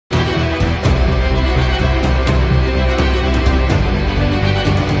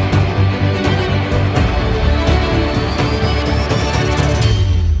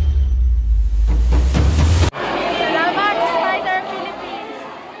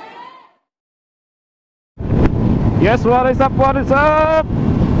Yes, what is up, what is up?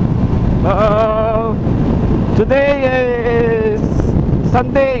 Today is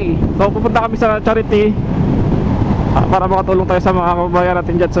Sunday. So pupunta kami sa charity para makatulong tayo sa mga kababayan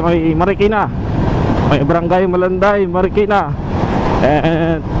natin dyan sa may Marikina, may barangay Malanday Marikina.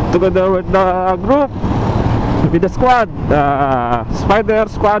 And together with the group, with the squad, Spyder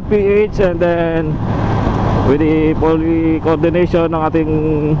Squad PH, and then with the fully coordination ng ating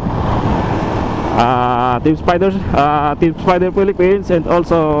Team Spyder Philippines, and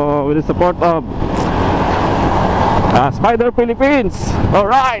also with the support of Spyder Philippines.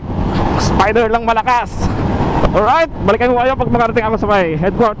 Alright, Spider lang malakas. Alright, balikan ko kayo pag makarating ako sa may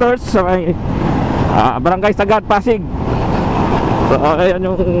headquarters, sa may Barangay Sagad, Pasig. So ayan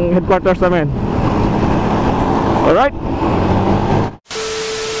yung headquarters namin. Alright.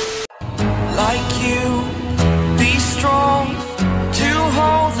 Like you, be strong to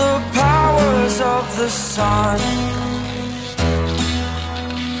hold the powers of the sun.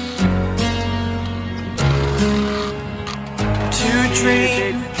 To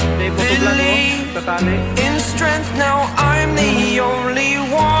dream, believe in strength. Now I'm the only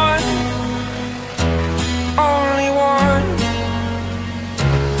one, only one.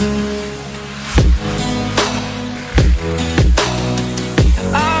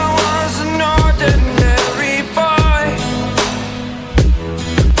 I was an ordinary boy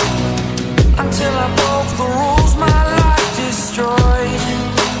until I broke the rules. My life destroyed,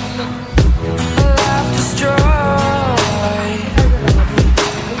 life destroyed.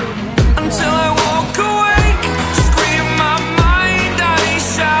 Until I woke awake, scream my mind, I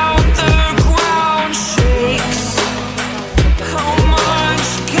shout, the ground shakes. How much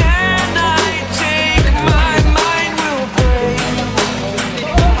can I take? My mind will break.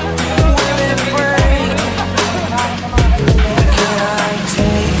 Will it break? Can I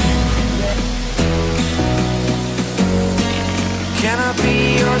take? Can I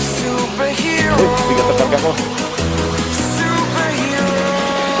be your superhero? Superhero.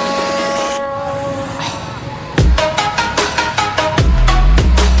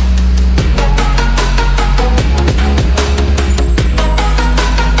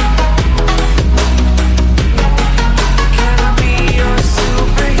 Can I be your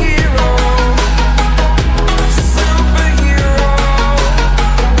superhero? Superhero.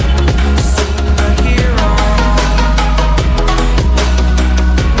 Superhero.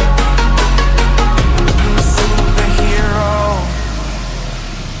 Superhero.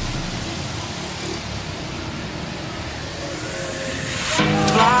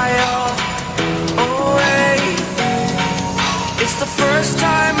 Fly up away. It's the first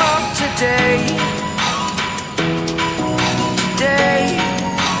time of today. Today.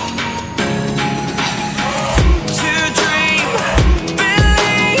 To dream,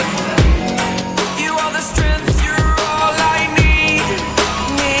 believe. You are the strength, you're all I need.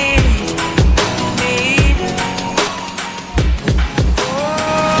 Need.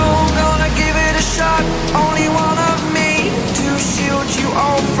 Oh, gonna give it a shot. Only one of me to shield you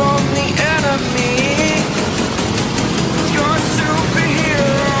all from the enemy. You're a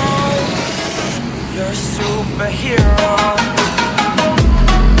superhero. You're a superhero.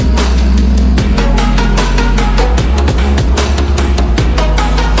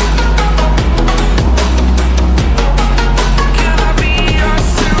 Can I be your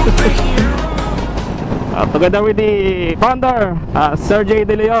superhero? Together with the founder, Sir J.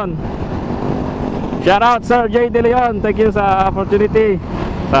 De Leon. Shout out Sir J. De Leon. Thank you sa opportunity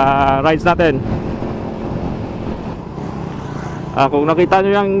sa rides natin. Kung nakita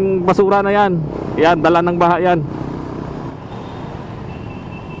nyo yung basura na yan, yan, dala ng baha yan.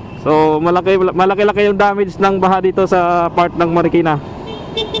 So malaki-laki yung damage ng baha dito sa part ng Marikina.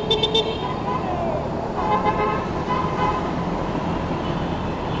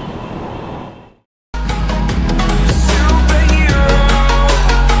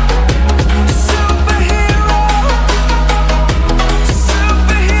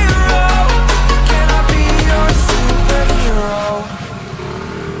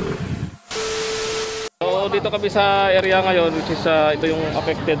 Dito kami sa area ngayon, which is ito yung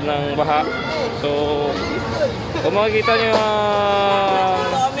affected ng baha. So kung makikita nyo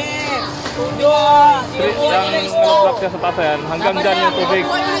street ng block siya sa taas yan, hanggang dyan yung tubig,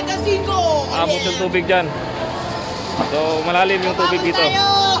 abot yung tubig dyan. So malalim yung tubig dito.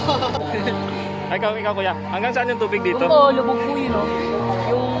 Ikaw kuya, hanggang saan yung tubig dito? Oo, lubog po yun, no?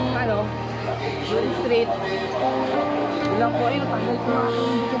 Yung street. Ilang po, ayun, tanggal po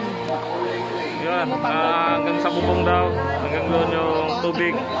natin. Yun, hanggang sa bubong daw, hanggang doon yung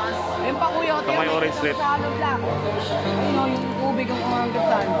tubig. Ayun pa kuya, sa may orange street. Ayun, yung tubig ang umanggat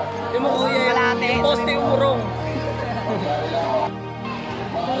saan. Yung mo kuya, yung poste yung urong.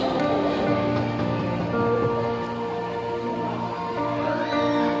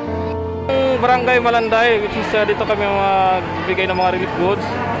 Barangay Malanday, which is dito kami magbigay ng mga relief goods.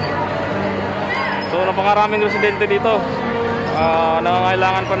 So napakaraming residente dito.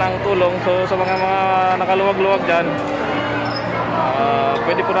 Nangangailangan pa ng tulong. So sa mga nakaluwag-luwag dyan,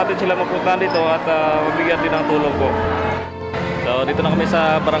 pwede po natin sila mapuntahan dito at mabigyan din ng tulong po. So dito na kami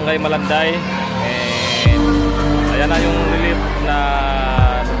sa Barangay Malanday. And ayan na yung relief na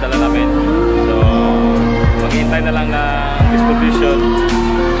nadala namin. So maghihintay na lang ng distribution.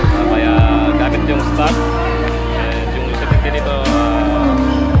 Kaya gamit yung stock. And yung residente dito,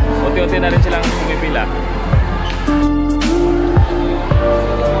 unti-unti na rin silang pumipila.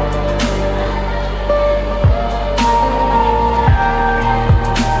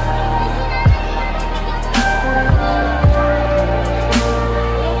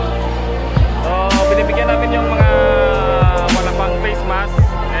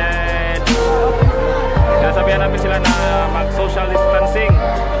 Sabihan namin sila na mag-social distancing.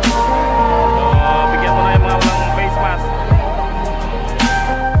 So, bigyan mo na yung mga walang face mask.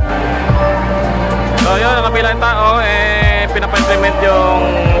 So, yun, nakapila yung tao. Pinapa-implement yung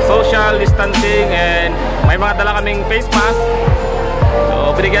social distancing and may mga dala kaming face mask.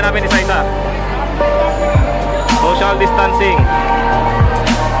 So, binigyan namin isa-isa. Social distancing.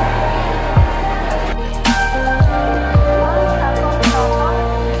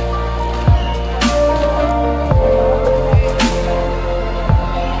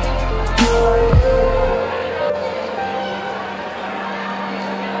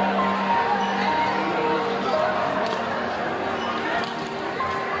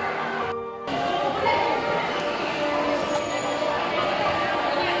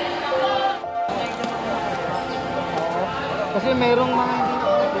 Kasi merong mga hindi.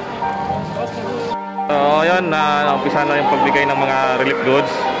 So ayun, umpisa na yung pagbigay ng mga relief goods.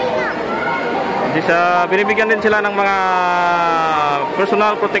 Binibigyan din sila ng mga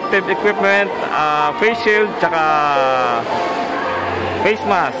personal protective equipment, face shield, tsaka face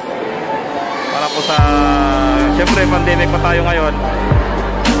mask. Para po sa, syempre pandemic pa tayo ngayon.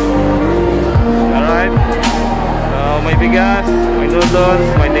 Alright. So may bigas, may noodles,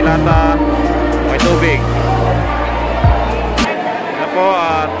 may dilata, may tubig. Po,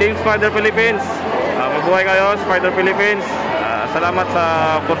 Team Spyder Philippines, mabuhay kayo, Spyder Philippines. Salamat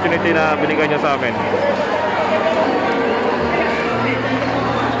sa opportunity na binigay nyo sa amin.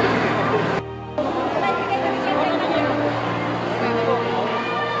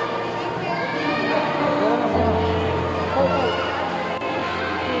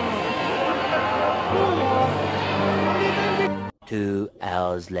 Two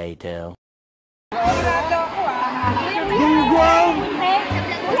hours later.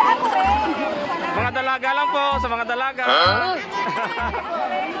 Mga dalaga lang po, sa mga dalaga.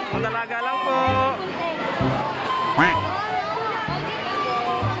 Mga dalaga lang po. Thank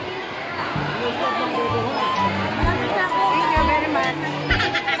you very much.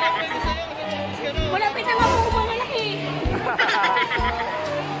 Malapit na nga po mga malaki.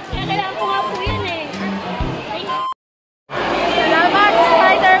 Kaya kailangan ko nga po yan eh. Salamat,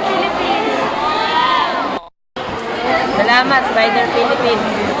 Spyder Philippines. Salamat, Spyder Philippines.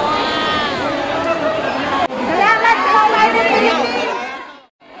 Salamat, Spyder Philippines.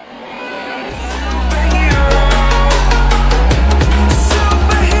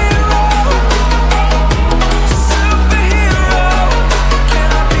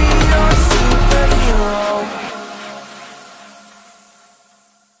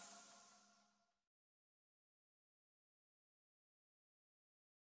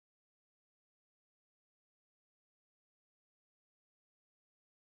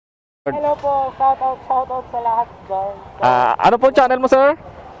 Hello po, shoutout sa lahat dyan. Ano po channel mo, sir?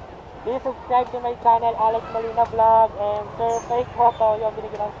 Please subscribe to my channel, Alex Molina Vlog, and Sir Fake Photo, yung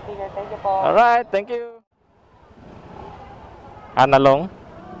binigyan ng sticker. Thank you po. Alright, thank you. Analong?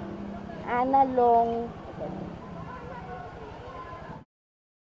 Analong.